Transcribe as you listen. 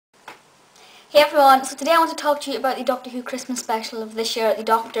Hey everyone, so today I want to talk to you about the Doctor Who Christmas special of this year, The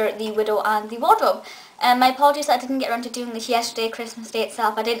Doctor, The Widow and The Wardrobe. My apologies that I didn't get around to doing this yesterday, Christmas Day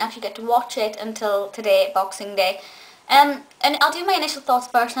itself. I didn't actually get to watch it until today, Boxing Day. And I'll do my initial thoughts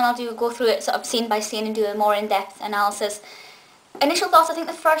first, and I'll go through it sort of scene by scene and do a more in-depth analysis. Initial thoughts, I think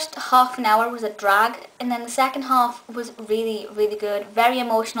the first half an hour was a drag, and then the second half was really, really good, very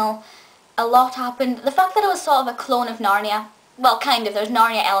emotional. A lot happened. The fact that it was sort of a clone of Narnia, well, kind of, there's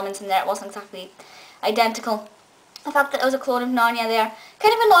Narnia elements in there, it wasn't exactly identical. The fact that it was a clone of Narnia there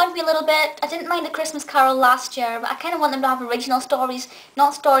kind of annoyed me a little bit. I didn't mind A Christmas Carol last year, but I kind of want them to have original stories,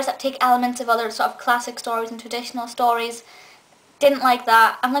 not stories that take elements of other sort of classic stories and traditional stories. Didn't like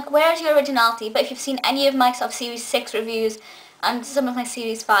that. I'm like, where's your originality? But if you've seen any of my sort of Series 6 reviews and some of my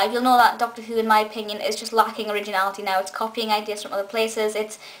Series 5, you'll know that Doctor Who, in my opinion, is just lacking originality now. It's copying ideas from other places,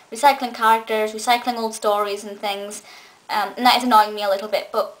 it's recycling characters, recycling old stories and things, and that is annoying me a little bit,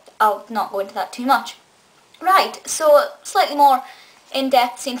 but I'll not go into that too much. Right, so slightly more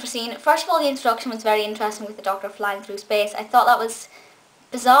in-depth scene for scene. First of all, the introduction was very interesting with the Doctor flying through space. I thought that was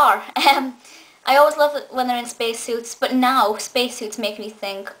bizarre. I always love it when they're in spacesuits, but now spacesuits make me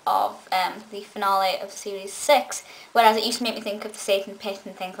think of the finale of Series 6, whereas it used to make me think of the Satan Pit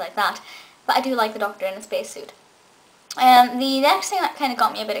and things like that. But I do like the Doctor in a spacesuit. The next thing that kind of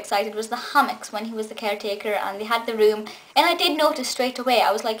got me a bit excited was the hammocks when he was the caretaker and they had the room. And I did notice straight away,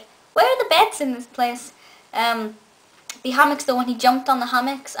 I was like, where are the beds in this place? The hammocks though, when he jumped on the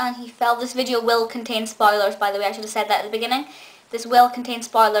hammocks and he fell, this video will contain spoilers, by the way, I should have said that at the beginning. This will contain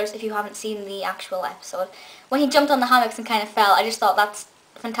spoilers if you haven't seen the actual episode. When he jumped on the hammocks and kind of fell, I just thought that's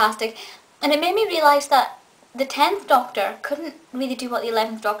fantastic. And it made me realise that the 10th Doctor couldn't really do what the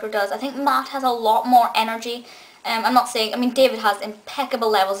 11th Doctor does. I think Matt has a lot more energy. I'm not saying, I mean, David has impeccable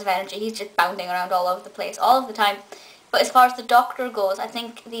levels of energy. He's just bounding around all over the place all of the time. But as far as the Doctor goes, I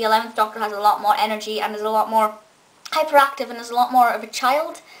think the 11th Doctor has a lot more energy and is a lot more hyperactive and is a lot more of a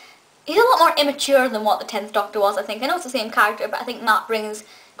child. He's a lot more immature than what the 10th Doctor was, I think. I know it's the same character, but I think Matt brings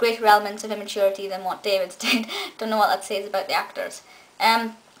greater elements of immaturity than what David did. Don't know what that says about the actors.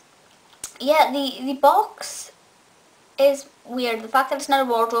 Yeah, the box is weird. The fact that it's not a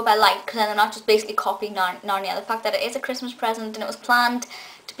wardrobe I like, because then they're not just basically copying Narnia. The fact that it is a Christmas present and it was planned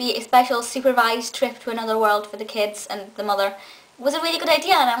to be a special supervised trip to another world for the kids and the mother was a really good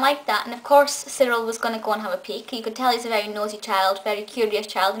idea, and I liked that. And of course Cyril was going to go and have a peek. You could tell he's a very nosy child, very curious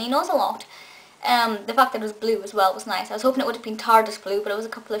child, and he knows a lot. The fact that it was blue as well was nice. I was hoping it would have been TARDIS blue, but it was a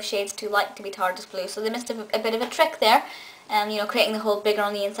couple of shades too light to be TARDIS blue, so they missed a bit of a trick there. You know, creating the hole bigger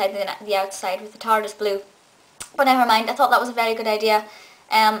on the inside than the outside with the TARDIS blue. But never mind, I thought that was a very good idea.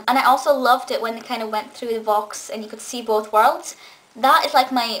 And I also loved it when they kind of went through the box and you could see both worlds. That is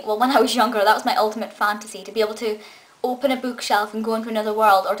like my, well, when I was younger, that was my ultimate fantasy, to be able to open a bookshelf and go into another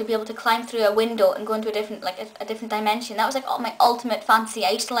world, or to be able to climb through a window and go into a different, like a different dimension. That was like my ultimate fantasy.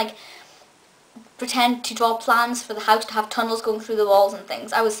 I used to like pretend to draw plans for the house to have tunnels going through the walls and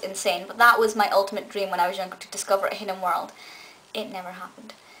things. I was insane, but that was my ultimate dream when I was younger, to discover a hidden world. It never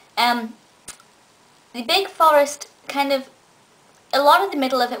happened. The big forest, kind of, a lot of the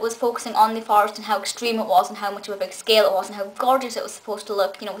middle of it was focusing on the forest and how extreme it was and how much of a big scale it was and how gorgeous it was supposed to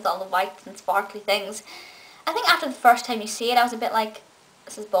look, you know, with all the whites and sparkly things. I think after the first time you see it, I was a bit like,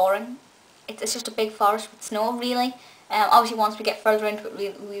 this is boring. It's just a big forest with snow, really. Obviously once we get further into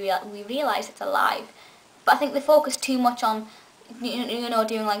it, we realise it's alive. But I think they focus too much on, you know,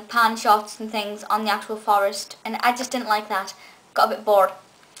 doing like pan shots and things on the actual forest, and I just didn't like that. Got a bit bored.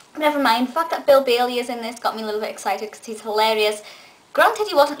 Never mind, the fact that Bill Bailey is in this got me a little bit excited because he's hilarious. Granted,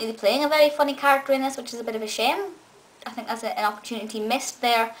 he wasn't really playing a very funny character in this, which is a bit of a shame. I think that's an opportunity missed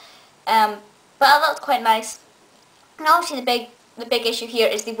there. But that's quite nice. And obviously the big issue here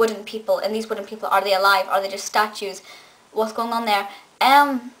is the wooden people, and these wooden people, are they alive? Are they just statues? What's going on there?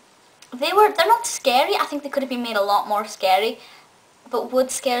 They're not scary. I think they could have been made a lot more scary. But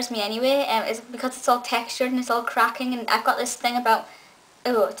wood scares me anyway, because it's all textured and it's all cracking, and I've got this thing about,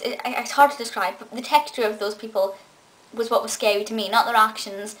 it's hard to describe, but the texture of those people was what was scary to me, not their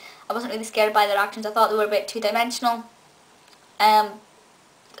actions. I wasn't really scared by their actions. I thought they were a bit two-dimensional.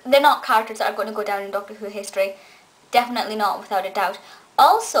 They're not characters that are going to go down in Doctor Who history. Definitely not, without a doubt.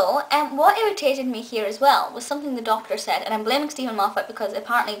 Also, what irritated me here as well was something the Doctor said, and I'm blaming Stephen Moffat because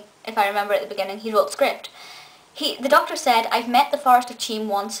apparently, if I remember at the beginning, he wrote script. The Doctor said, "I've met the Forest of Cheam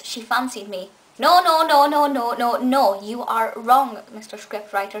once, she fancied me." No, no, no, no, no, no, no, you are wrong, Mr.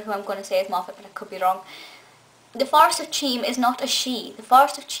 Scriptwriter, who I'm going to say is Moffat, but I could be wrong. The Forest of Cheam is not a she. The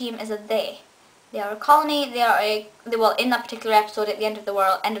Forest of Cheam is a they. They are a colony. Well, in that particular episode, at the end of the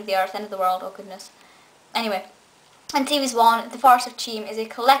world, end of the earth, end of the world. Oh goodness. Anyway, And series 1, The Forest of Cheam, is a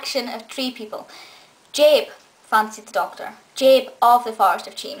collection of 3 people. Jabe fancied the Doctor. Jabe of The Forest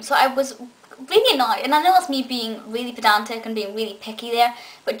of Cheam. So I was really annoyed, and I know it's me being really pedantic and being really picky there,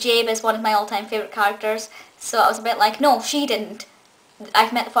 but Jabe is one of my all-time favourite characters, so I was a bit like, no, she didn't.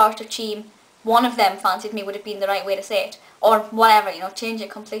 I've met The Forest of Cheam. One of them fancied me would have been the right way to say it. Or whatever, you know, change it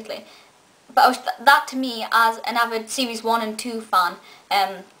completely. But that to me, as an avid Series 1 and 2 fan,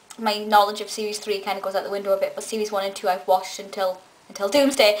 my knowledge of Series 3 kind of goes out the window a bit, but Series 1 and 2 I've watched until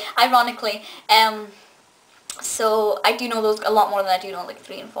Doomsday, ironically. So I do know those a lot more than I do know like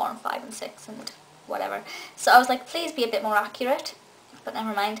 3 and 4 and 5 and 6 and whatever. So I was like, please be a bit more accurate, but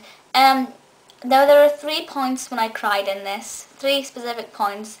never mind. Now there are 3 points when I cried in this, 3 specific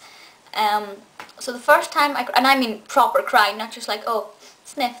points. So the first time, and I mean proper crying, not just like, oh,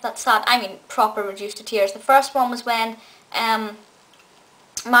 sniff, that's sad. I mean proper reduced to tears. The first one was when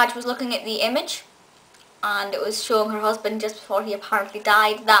Madge was looking at the image, and it was showing her husband just before he apparently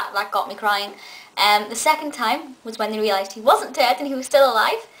died. That got me crying. The second time was when they realised he wasn't dead and he was still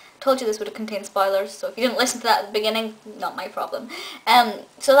alive. Told you this would have contained spoilers, so if you didn't listen to that at the beginning, not my problem.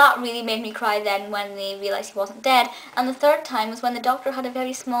 So that really made me cry then when they realised he wasn't dead. And the third time was when the Doctor had a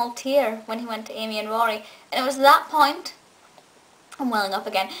very small tear when he went to Amy and Rory. And it was at that point, I'm welling up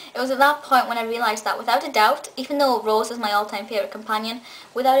again, it was at that point when I realised that without a doubt, even though Rose is my all-time favourite companion,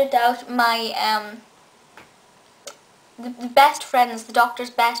 without a doubt my the best friends, the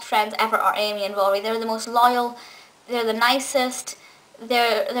Doctor's best friends ever are Amy and Rory. They're the most loyal, they're the nicest,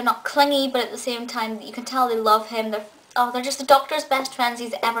 they're not clingy, but at the same time you can tell they love him. They're just the Doctor's best friends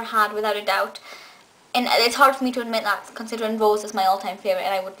he's ever had, without a doubt. And it's hard for me to admit that, considering Rose is my all-time favourite,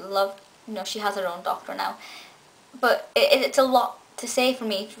 and I would love, you know, she has her own Doctor now. But it's a lot to say for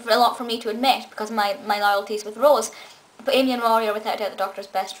me, a lot for me to admit, because my loyalties with Rose. But Amy and Rory are without a doubt the Doctor's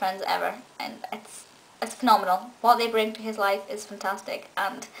best friends ever, and it's phenomenal. What they bring to his life is fantastic,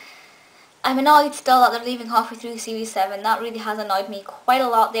 and I'm annoyed still that they're leaving halfway through Series 7. That really has annoyed me quite a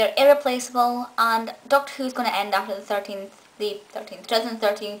lot. They're irreplaceable, and Doctor Who's going to end after the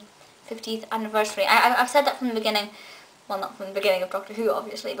 2013 50th anniversary. I've said that from the beginning, well, not from the beginning of Doctor Who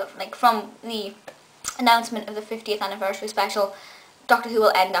obviously, but like from the announcement of the 50th anniversary special, Doctor Who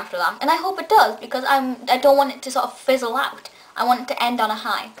will end after that. And I hope it does, because I don't want it to sort of fizzle out. I want it to end on a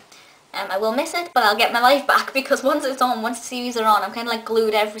high. I will miss it, but I'll get my life back, because once it's on, once the series are on, I'm kind of like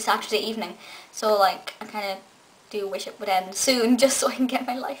glued every Saturday evening. So like, I kind of do wish it would end soon, just so I can get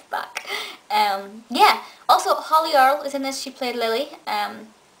my life back. Yeah. Also, Holly Earl is in this. She played Lily.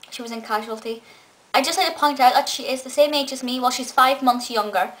 She was in Casualty. I just like to point out that she is the same age as me. Well, she's 5 months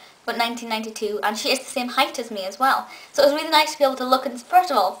younger, but 1992, and she is the same height as me as well. So it was really nice to be able to look, and first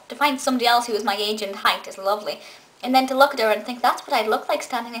of all, to find somebody else who was my age and height is lovely. And then to look at her and think, that's what I'd look like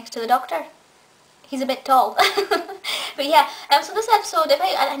standing next to the Doctor. He's a bit tall. But yeah, so this episode,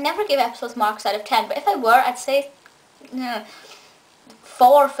 I never give episodes marks out of 10, but if I were, I'd say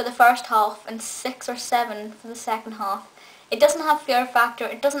 4 for the first half and 6 or 7 for the second half. It doesn't have fear factor,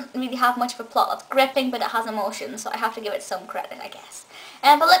 it doesn't really have much of a plot that's gripping, but it has emotion, so I have to give it some credit, I guess.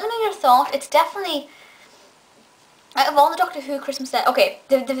 But let me know your thought. It's definitely, out of all the Doctor Who Christmas okay,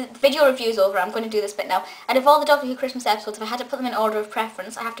 the video review's over, I'm going to do this bit now. Out of all the Doctor Who Christmas episodes, if I had to put them in order of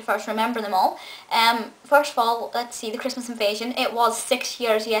preference, I have to first remember them all. First of all, let's see, the Christmas Invasion. It was 6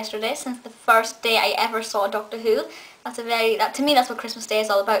 years yesterday since the first day I ever saw Doctor Who. To me, that's what Christmas Day is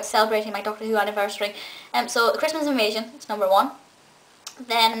all about, celebrating my Doctor Who anniversary. So the Christmas Invasion is number 1.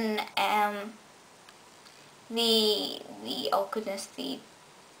 Then oh goodness, the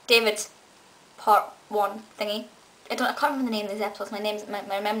David's Part 1 thingy. I can't remember the name of these episodes. My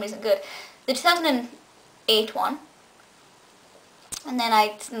memory isn't good. The 2008 one, and then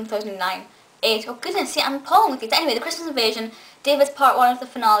 2009. 8. Oh goodness, see, I'm pulling with these. Anyway, the Christmas Invasion, David's Part 1 of the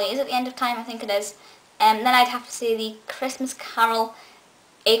finale is at the end of time, I think it is. Then I'd have to say the Christmas Carol,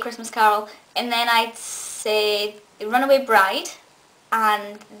 A Christmas Carol, and then I'd say the Runaway Bride,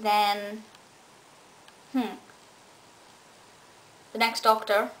 and then, The Next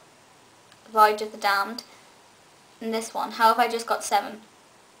Doctor, The Voyage of the Damned, and this one. How have I just got 7?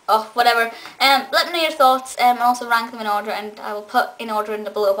 Oh, whatever. Let me know your thoughts, and also rank them in order, and I will put in order in the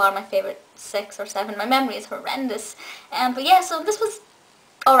below bar my favourite 6 or 7. My memory is horrendous. But yeah, so this was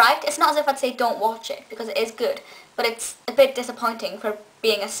alright. It's not as if I'd say don't watch it, because it is good, but it's a bit disappointing for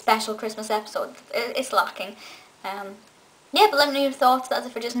being a special Christmas episode. It's lacking. Yeah, but let me know your thoughts. That's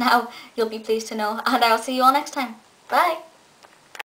it for just now. You'll be pleased to know, and I'll see you all next time. Bye!